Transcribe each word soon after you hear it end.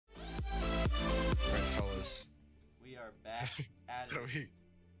back at it.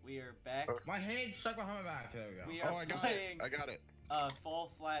 We are back. My hand's stuck behind my back. There we go. We are playing I got it.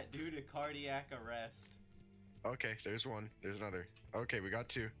 fall flat due to cardiac arrest. Okay, there's one. There's another. Okay, we got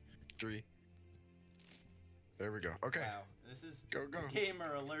 2, 3. There we go. Okay. Wow, this is go.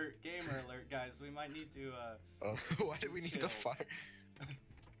 Gamer alert, guys. We might need to. Why did we need the fire?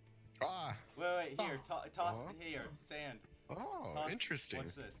 Wait, here, toss here, sand. Oh, toss, interesting.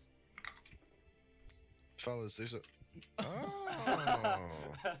 What's this? Fellas, there's a. Oh.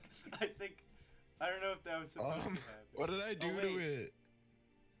 I don't know if that was supposed to happen. What did I do to it?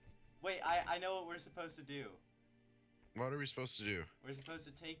 Wait, I know what we're supposed to do. What are we supposed to do? We're supposed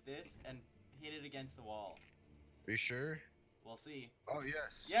to take this and hit it against the wall. Are you sure? We'll see. Oh,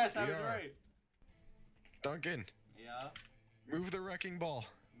 yes. Yes, I was right. Duncan. Yeah? Move the wrecking ball.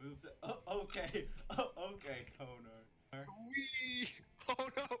 Move the... Oh, okay. Oh, okay, conar. Wee! Oh,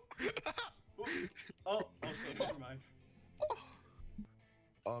 no! Oh, okay, never mind.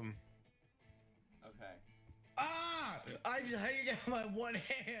 Okay. I'm just hanging out my one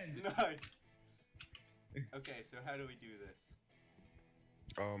hand! Nice! Okay, so how do we do this?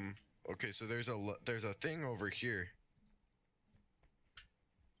 Okay, so there's a thing over here.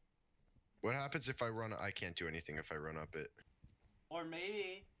 What happens if I run? I can't do anything if I run up it. Or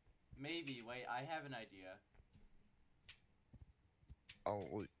maybe, wait, I have an idea.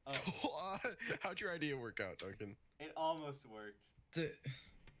 Oh. How'd your idea work out, Duncan? It almost worked.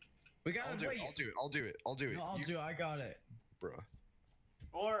 We gotta wait. I'll do it. No, I got it. Bruh.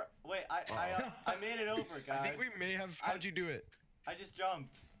 Or, wait, I made it over, guys. I think we may have. How'd you do it? I just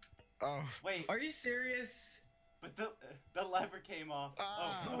jumped. Oh. Wait. Are you serious? But the lever came off.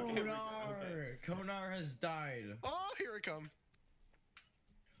 Oh, okay, Conar! Conar has died. Oh, here it come.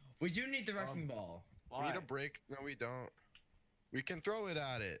 We do need the wrecking ball. Why? We need a break. No, we don't. We can throw it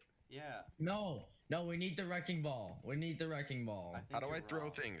at it. Yeah. No, we need the wrecking ball. We need the wrecking ball. How do I throw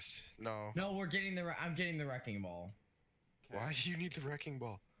things? No. No, I'm getting the wrecking ball. Okay. Why do you need the wrecking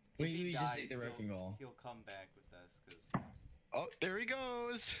ball? We just need the wrecking ball. He'll come back with us, cause. Oh, there he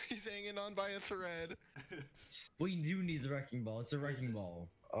goes. He's hanging on by a thread. We do need the wrecking ball. It's a wrecking ball.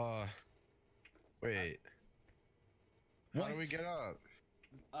 Wait. How do we get up?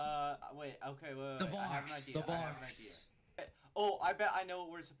 Wait. Okay. Wait. The I have an box. idea. The I have an box. idea. Oh, I bet I know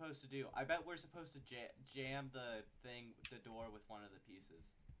what we're supposed to do. I bet we're supposed to jam the door with one of the pieces.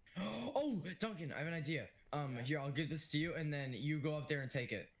 Oh, Duncan, I have an idea. Yeah. Here, I'll give this to you, and then you go up there and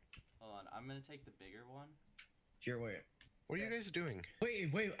take it. Hold on, I'm gonna take the bigger one. Here, wait. What are you guys doing?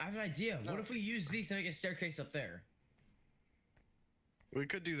 Wait, I have an idea. No. What if we use these to make a staircase up there? We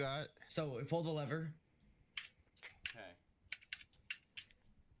could do that. So, we pull the lever. Okay.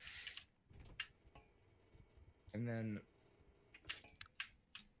 And then...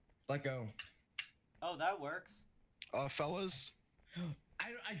 let go. Oh, that works. Fellas?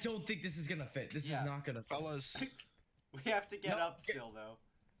 I don't think this is gonna fit. This is not gonna fit. Fellas. We have to get up still, though.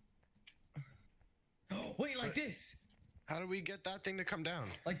 Wait, like this! How do we get that thing to come down?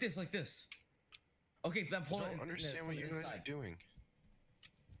 Like this. Okay, then pull it. I don't understand what you guys are doing.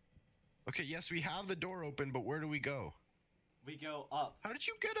 Okay, yes, we have the door open, but where do we go? We go up. How did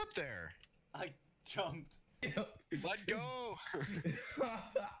you get up there? I jumped. Let go!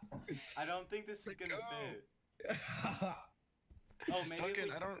 I don't think this is gonna fit. Oh, maybe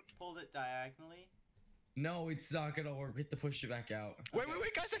Duncan, we pulled it diagonally? No, it's not gonna work. We have to push it back out. Wait,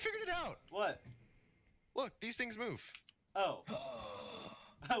 guys, I figured it out! What? Look, these things move. Oh.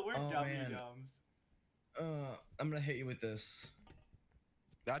 We're dummy man. dumbs. I'm gonna hit you with this.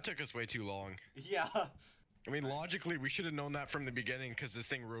 That took us way too long. Yeah. I mean, logically, we should have known that from the beginning, because this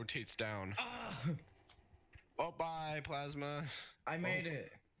thing rotates down. Oh, bye, Plasma. I made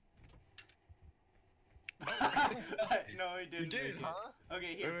it. No, he didn't. You did, make huh? it.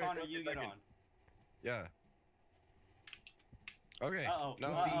 Okay, here, Wait, Connor, you get on. Yeah. Okay. Uh-oh. No.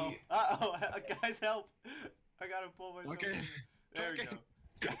 Uh-oh. Guys, help. I gotta pull myself. Okay. There we go.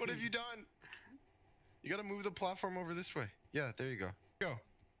 What have you done? You gotta move the platform over this way. Yeah, there you go. Go.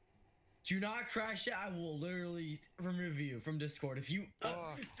 Do not crash it. I will literally remove you from Discord if you.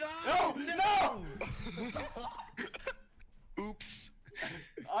 No! Oops.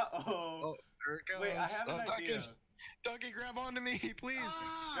 Uh-oh. Oh, there it goes. Wait, I have an idea. Duncan, grab onto me, please.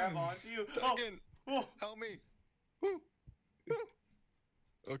 Grab onto you. Duncan, Oh. help me. Woo. Woo.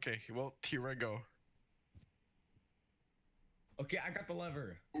 Okay, well, here I go. Okay, I got the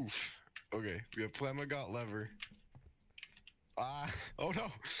lever. Oof. Okay, we have Plasma got lever. Oh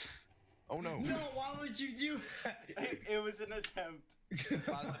no. Oh no. No, why would you do that? It was an attempt.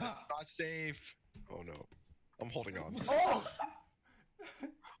 Not safe. Oh no. I'm holding on. Oh!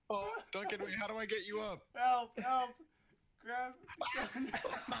 Oh, Duncan, wait, how do I get you up? Help! Grab.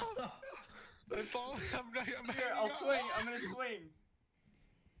 I'm falling. I'm Here, I'll swing. I'm gonna swing.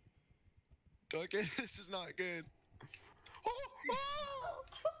 Duncan, this is not good.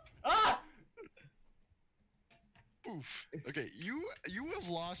 Ah! Poof. Okay, you have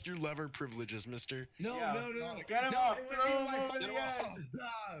lost your lever privileges, mister. No, Yeah. no. Get him No, off. it Throw was him my over fault. the edge.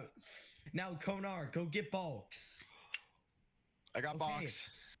 No. Now, Conar, go get Bulks. I got Okay. box.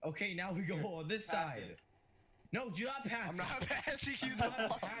 Okay, now we go Here, on this pass side. it. No, do not pass I'm it. not passing you the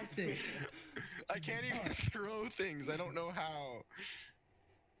ball. Pass it. I can't even throw things. I don't know how.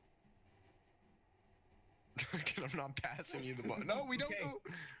 Duncan, I'm not passing you the ball. No, we don't Okay. go.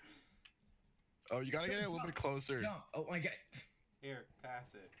 Oh, you gotta get it a little bit closer. No. Oh my god. Here,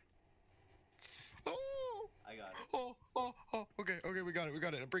 pass it. Oh. I got it. Oh. Okay, we got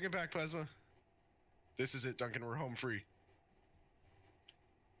it. Bring it back, Plasma. This is it, Duncan. We're home free.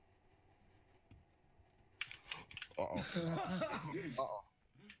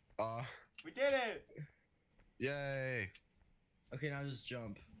 We did it. Yay. Okay, now just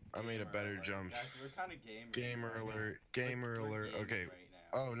jump. I made a better alert. jump. Guys, we're kind of gamer. Gamer alert. Gamer We're alert. gamers Okay. Right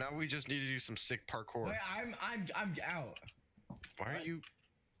now. Oh, now we just need to do some sick parkour. Wait, I'm out. Why aren't you?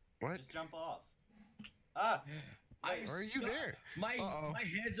 What? Just jump off. Ah! I'm Why are you so- there? My Uh-oh. my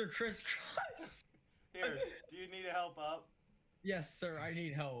hands are crisscross. Here, do you need help up? Yes, sir. I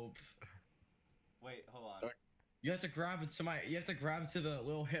need help. Wait, hold on. You have to grab it to my. You have to grab to the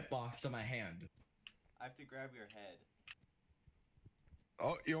little hitbox on my hand. I have to grab your head.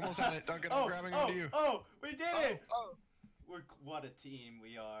 Oh, you almost had it, Duncan. I'm grabbing onto you. Oh, we did it! Oh. What a team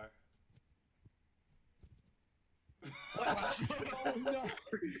we are. Oh no!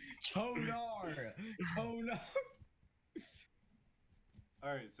 Conar!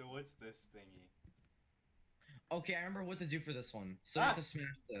 Alright, so what's this thingy? Okay, I remember what to do for this one. So you have to smash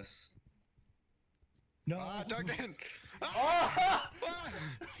this. No. Ah, Duncan. Oh! Ah!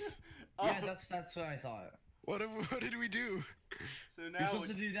 Yeah, that's what I thought. What did we do? So You're now supposed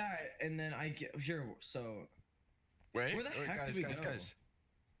to do that, and then I get here. So. Wait. Where the wait, heck guys, do we guys, go? guys.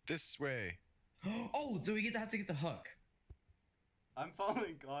 This way. Oh, do we have to get the hook? I'm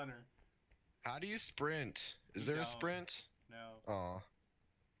following Connor. How do you sprint? Is You there a don't. sprint? No. Aw.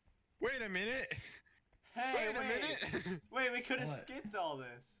 Wait a minute. Hey, Wait a minute. Wait, we could have What? skipped all this.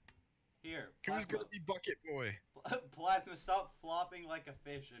 Here, Who's Plasma. gonna be bucket boy? Plasma, stop flopping like a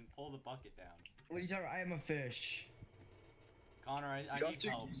fish and pull the bucket down. What are you talking about? I am a fish. Connor, I You have need to-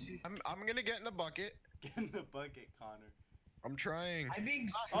 help. I'm gonna get in the bucket. Get in the bucket, Connor. I'm trying. I'm being.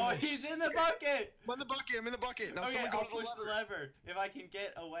 Oh, squished. he's in the bucket! I'm in the bucket. I'm in the bucket. Now Okay, someone go I'll to the push lever. the lever if I can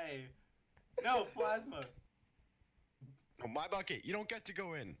get away. No, Plasma. Oh, my bucket. You don't get to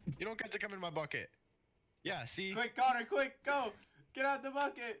go in. You don't get to come in my bucket. Yeah, see? Quick, Connor, quick, go! Get out the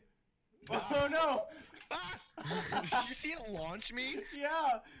bucket! Oh no! Ah! Did you see it launch me?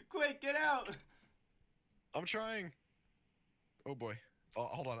 Yeah! Quick, get out! I'm trying. Oh boy. Oh,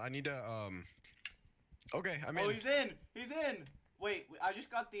 hold on. I need to, Okay, I'm in. Oh, he's in! He's in! Wait, I just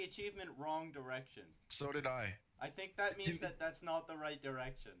got the achievement wrong direction. So did I. I think that means that that's not the right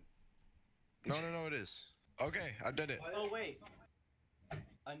direction. No, it is. Okay, I did it. Oh, wait.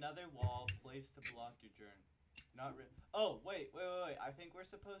 Another wall placed to block your journey. Not really. Oh, wait. I think we're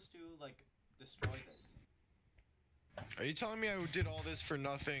supposed to, like, destroy this. Are you telling me I did all this for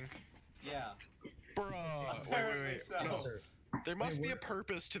nothing? Yeah. Bruh. Apparently Wait. so. No. There must Wait, be a where-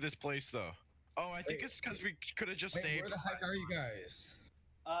 purpose to this place, though. Oh, I think Wait. it's because we could have just Wait, saved where the heck are you guys?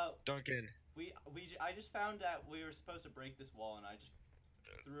 Duncan. I just found that we were supposed to break this wall, and I just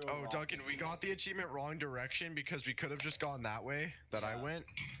threw a Oh, rock Duncan, we into it. got the achievement wrong direction because we could have just gone that way that I Yeah. went,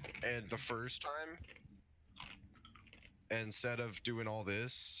 and the first time, instead of doing all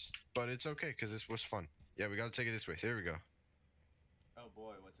this. But it's okay because this was fun. Yeah, we gotta take it this way. There we go. Oh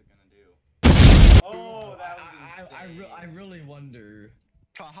boy, what's it gonna do? Oh, that was insane. I really wonder.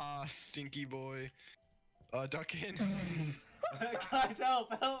 Haha, stinky boy. Duncan. Guys, help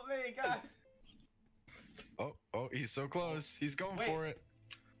me, guys! Oh, he's so close. He's going Wait. for it.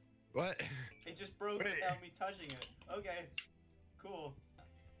 What? It just broke Wait. without me touching it. Okay, cool.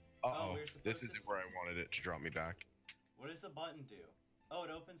 Uh-oh. we're supposed This to isn't where I wanted it to drop me back. What does the button do? Oh, it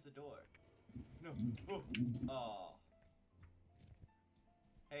opens the door. No. Oh. Oh.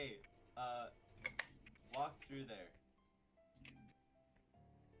 Hey, walk through there.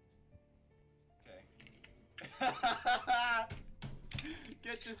 Okay.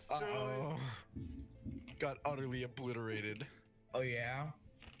 Get destroyed. Uh-oh. Got utterly obliterated. Oh yeah.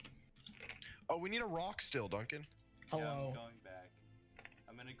 Oh, we need a rock still, Duncan. Yeah, Hello. I'm going back.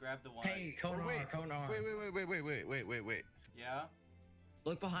 I'm gonna grab the one. Hey, Conar, wait, Conar. Wait. Yeah?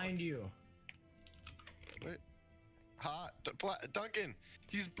 Look behind you. Duncan,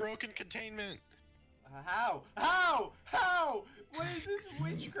 he's broken containment. How? How? What is this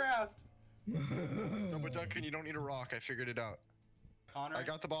witchcraft? No, but Duncan, you don't need a rock. I figured it out. Connor? I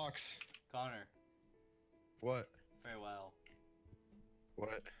got the box. Connor. What? Farewell.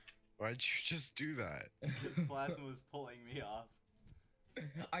 What? Why'd you just do that? Because Plasma was pulling me off.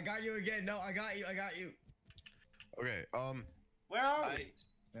 I got you again. No, I got you. Okay, Where are we?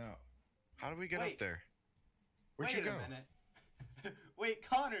 No. how do we get Wait. up there? Where'd Wait you go? a minute. Wait,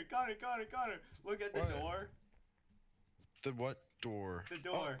 Connor. Look at the What? door. The what door? The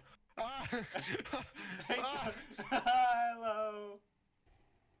door. Ah! Hey, Ah! hello.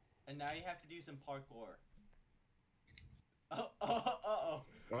 And now you have to do some parkour. Uh-oh.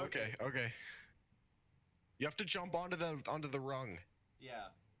 Okay. You have to jump onto the rung. Yeah.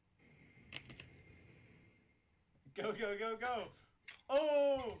 Go.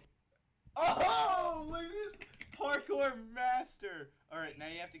 Oh! Look at this parkour master. All right, now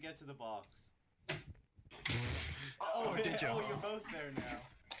you have to get to the box. Oh, did you? Oh, you're both there now.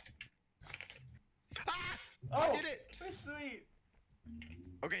 Ah! Oh, I did it! Sweet.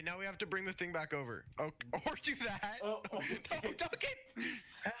 Okay, now we have to bring the thing back over. Oh, or do that. Oh, okay. No, Duncan!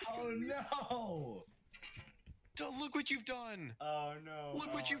 Oh no! Don't look what you've done. Oh no.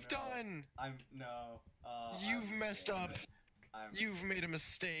 Look what you've done. You've Messed up. I'm... You've made a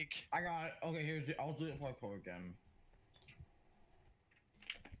mistake. I got it. Okay, here's the, I'll do it parkour again.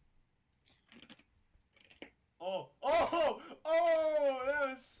 Oh, that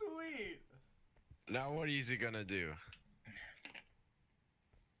was sweet. Now what is he gonna do?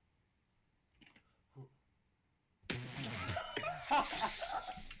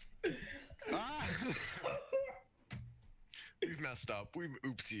 Ah! We've messed up. We've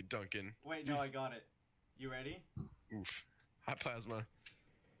oopsied, Duncan. Wait, no, I got it. You ready? Oof. Hi, Plasma.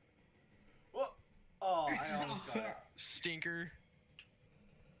 Whoa. Oh, I almost got it. Stinker.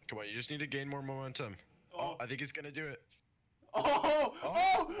 Come on, you just need to gain more momentum. Oh, I think he's gonna do it. Oh,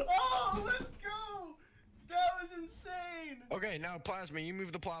 let's go! That was insane! Okay, now Plasma, you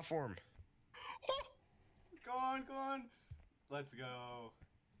move the platform. Oh! Go on. Let's go.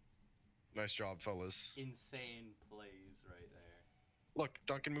 Nice job, fellas. Insane plays right there. Look,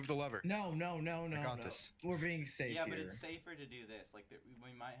 Duncan, move the lever. No. I got this. We're being safe Yeah, here. but it's safer to do this. Like,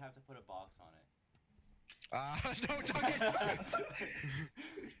 we might have to put a box on it. No, Duncan!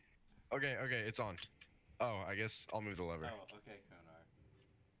 Okay, it's on. Oh, I guess I'll move the lever. Oh, okay,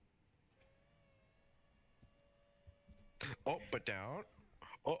 Conar. Oh, but down.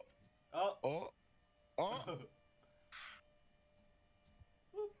 Oh.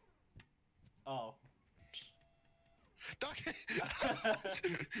 Oh. Duncan!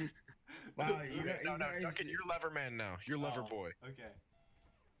 Wow, you guys. No, Duncan, you're lever man now. You're lever boy. Okay.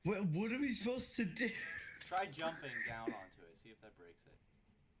 What are we supposed to do? Try jumping down onto it. See if that breaks it.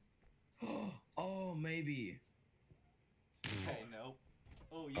 Oh, maybe. Okay, nope.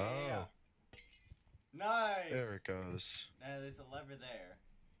 Oh, yeah. Nice! There it goes. Now there's a lever there.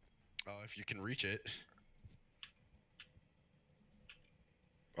 Oh, if you can reach it.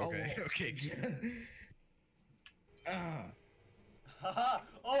 Okay, okay. Haha!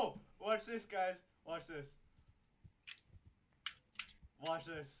 Oh! Watch this, guys. Watch this. Watch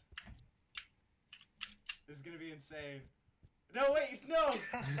this. This is gonna be insane. No, wait! No!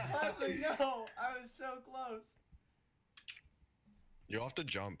 Leslie, no! I was so close. You'll have to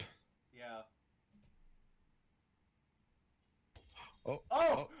jump. Yeah.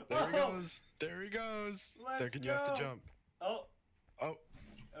 Oh, there he goes. There he goes. Let's Duncan, you have go. to jump. Oh. Oh.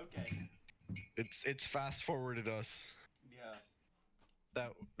 Okay. It's fast forwarded us. Yeah.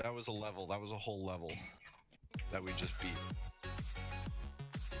 That was a level. That was a whole level that we just beat.